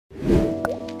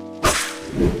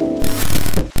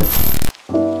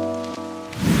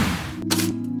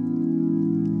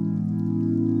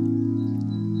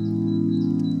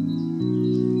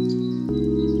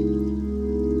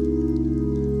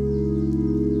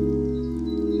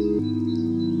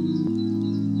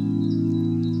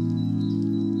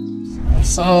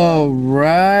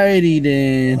Alrighty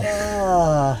then.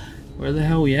 Where the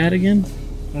hell we at again?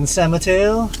 In San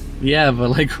Mateo? Yeah, but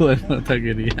like what?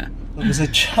 Taqueria. It was a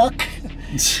Chuck.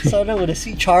 Started with a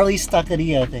C. Charlie's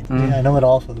Taqueria, I think. Yeah, I know it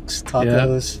all, folks.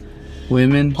 Tacos. Yeah.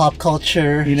 Women. Pop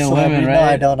culture. You know women,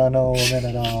 right? No, I don't know women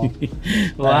at all.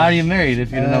 Well, how are you married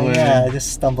if you don't know women? Yeah, I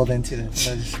just stumbled into it.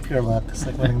 Just pure luck. It's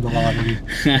like winning the lottery.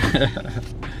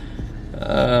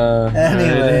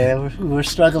 Anyway, we're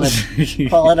struggling,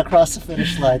 falling across the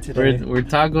finish line today. We're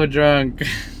taco drunk.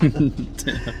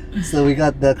 So we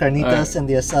got the carnitas and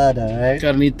the asada, right?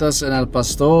 Carnitas and al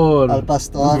pastor. Al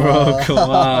pastor. Bro, come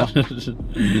on.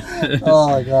 Oh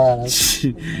my god.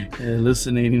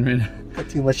 Hallucinating right now. Got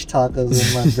too much tacos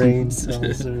in my brain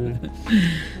cells.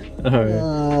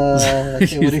 Alright.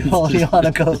 Okay, where do you want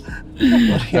to go? I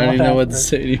don't even know what to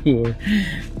say anymore.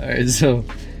 Alright, so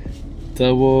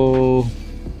double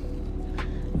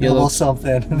yellow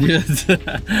something. Yes,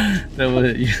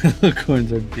 double yellow corn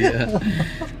tortilla.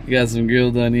 You got some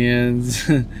grilled onions,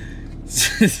 some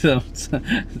cilantro,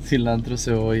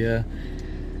 cebolla.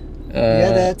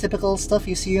 Yeah, the typical stuff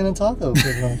you see in a taco,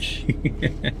 pretty much.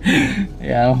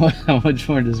 Yeah, how much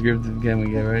more descriptive can we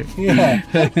get, right? Yeah.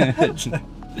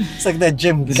 It's like that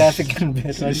Jim Gaffigan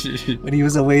bit, right? When he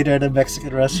was a waiter at a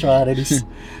Mexican restaurant and he's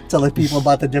telling people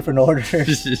about the different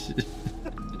orders.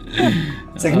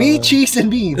 It's like meat, cheese,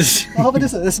 and beans. How about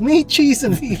this? It's meat, cheese,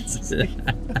 and beans.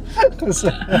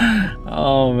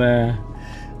 Oh man.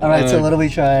 Alright, so what are we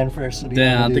trying first?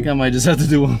 Damn, I think I might just have to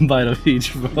do one bite of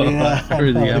each, bro. Yeah,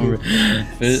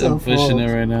 I'm pushing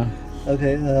it right now.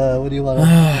 Okay, what do you want to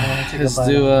take Let's a bite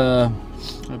do of?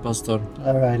 al pastor.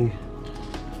 Alrighty.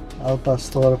 Al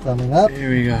pastor coming up.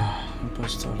 Here we go. Al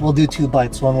pastor. We'll do 2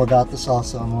 bites, one without the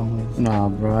salsa and one with. Nah,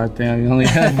 bro, I think I only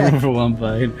have room for 1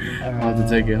 bite. I'll have to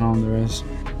take it home the rest.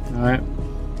 Alright.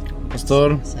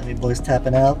 Pastor. Sammy boy's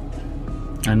tapping out.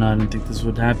 I know, I didn't think this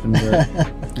would happen, but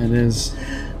it is.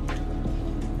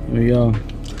 Here we go.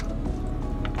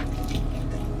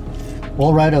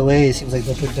 Well, right away, it seems like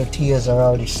the tortillas are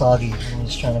already soggy. I'm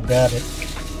just trying to grab it.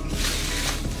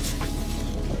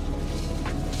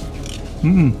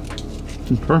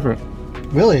 It's perfect.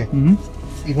 Really?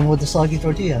 Even with the soggy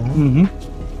tortilla, huh?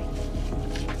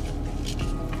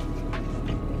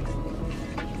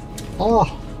 Oh.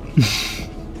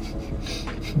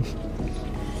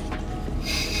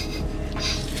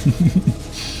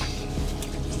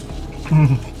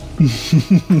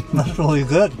 That's really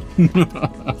good.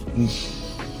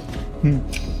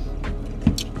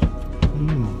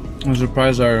 I'm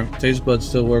surprised our taste buds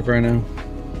still work right now.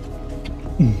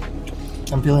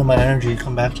 I'm feeling my energy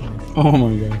come back to me. Oh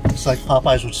my god. It's like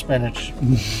Popeyes with spinach.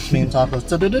 It's me and tacos.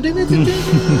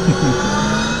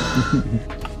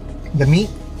 The meat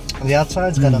on the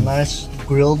outside's got a nice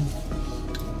grilled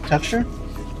texture,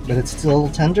 but it's still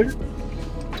tender.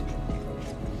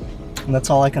 And that's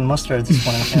all I can muster at this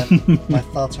point. My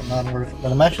thoughts are not working.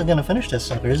 But I'm actually going to finish this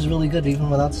sucker. This is really good even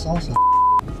without the salsa.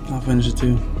 I'll finish it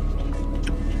too.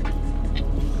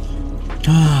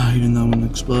 Even though I'm going to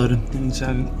explode any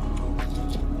second.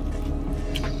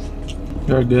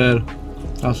 They're good.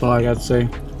 That's all I got to say.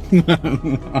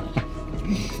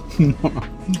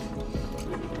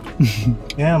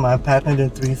 Yeah, my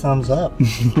patented 3 thumbs up.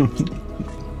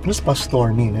 What does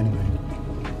pastor mean anyway?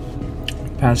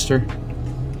 Pastor.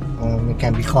 We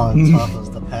can't be calling tacos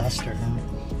the pastor.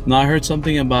 No, I heard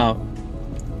something about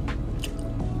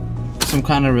some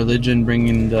kind of religion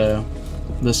bringing the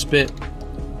spit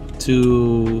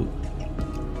to,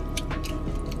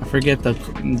 I forget the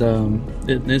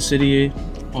ethnicity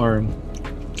or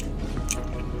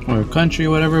country or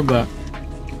whatever, but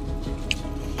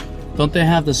don't they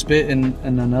have the spit in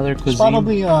another cuisine? It's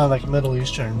probably like Middle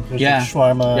Eastern. There's yeah, like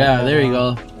shawarma. Yeah, there you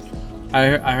go.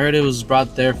 I heard it was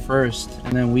brought there first,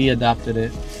 and then we adopted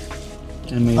it.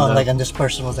 And made like, and this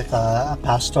person was like a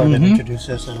pastor that introduced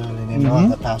us, and they named him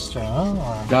the pastor.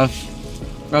 Oh, that's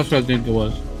what I think it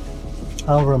was.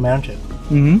 How romantic.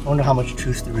 I wonder how much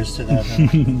truth there is to that.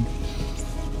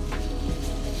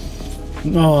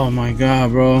 Oh my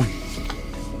god, bro.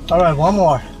 All right, one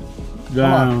more.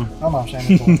 Damn. Come on,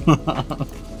 Sammy.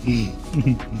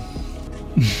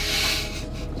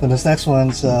 So this next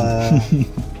one's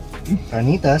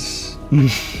carnitas,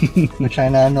 which I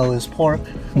now know is pork.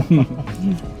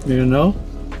 You know?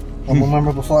 I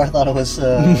remember before I thought it was,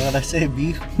 what did I say,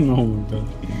 beef? Oh my god.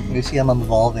 You see, I'm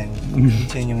evolving,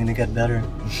 continuing to get better.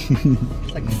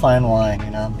 It's like fine wine,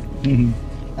 you know?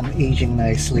 I'm aging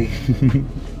nicely.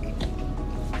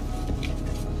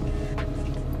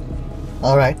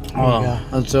 Alright.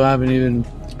 Oh, so I haven't even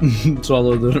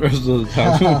swallowed the rest of the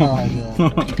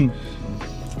taco.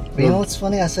 But you know what's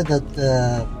funny? I said that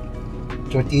the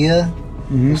tortilla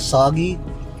was soggy,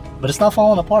 but it's not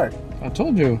falling apart. I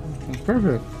told you. It's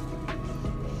perfect.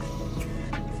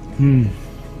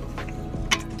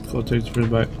 Go take the first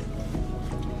bite.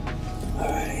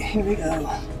 Alright, here we go.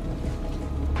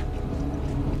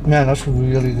 Man, that's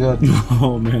really good.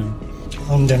 Oh man.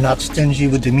 They're not stingy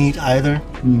with the meat either.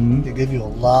 They give you a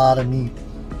lot of meat.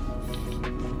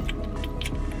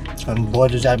 And boy,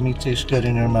 does that meat taste good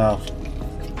in your mouth.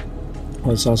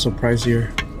 Well, it's also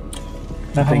pricier.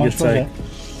 I think it's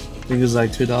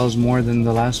like $2 more than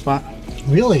the last spot.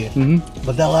 Really?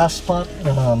 But that last spot,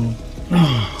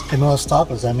 Camilla's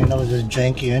Tacos, I mean, that was just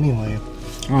janky anyway.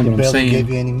 Oh, They but barely gave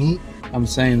you any meat. I'm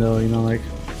saying though, you know, like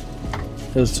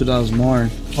it was $2 more.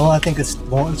 Well, I think it's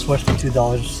worth the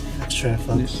 $2 extra.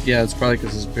 Folks. Yeah, it's probably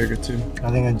because it's bigger too.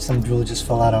 I think some drool just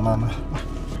fell out of my mouth.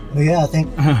 But yeah, I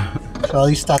think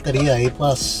Charlie's Taqueria, A+.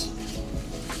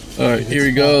 All right, here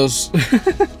he goes.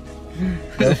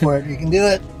 Go for it. You can do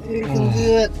it. You can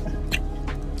do it.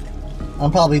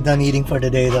 I'm probably done eating for the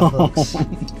day though, folks.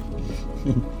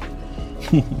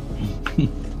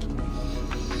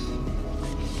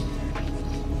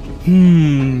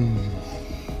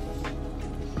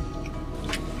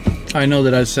 I know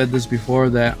that I said this before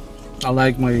that I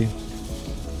like my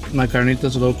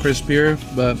carnitas a little crispier,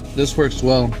 but this works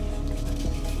well.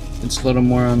 It's a little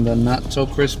more on the not so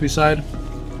crispy side.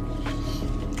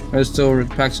 It still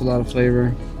packs a lot of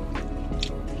flavor.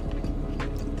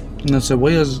 And that's the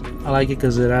way I like it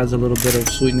because it adds a little bit of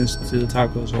sweetness to the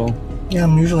taco as well. Yeah,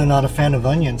 I'm usually not a fan of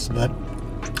onions, but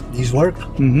these work.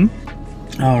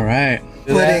 All right.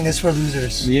 Quitting is for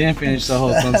losers. You didn't finish the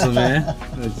whole consomme, man.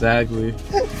 Exactly.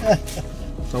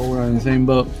 So we're on the same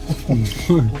boat.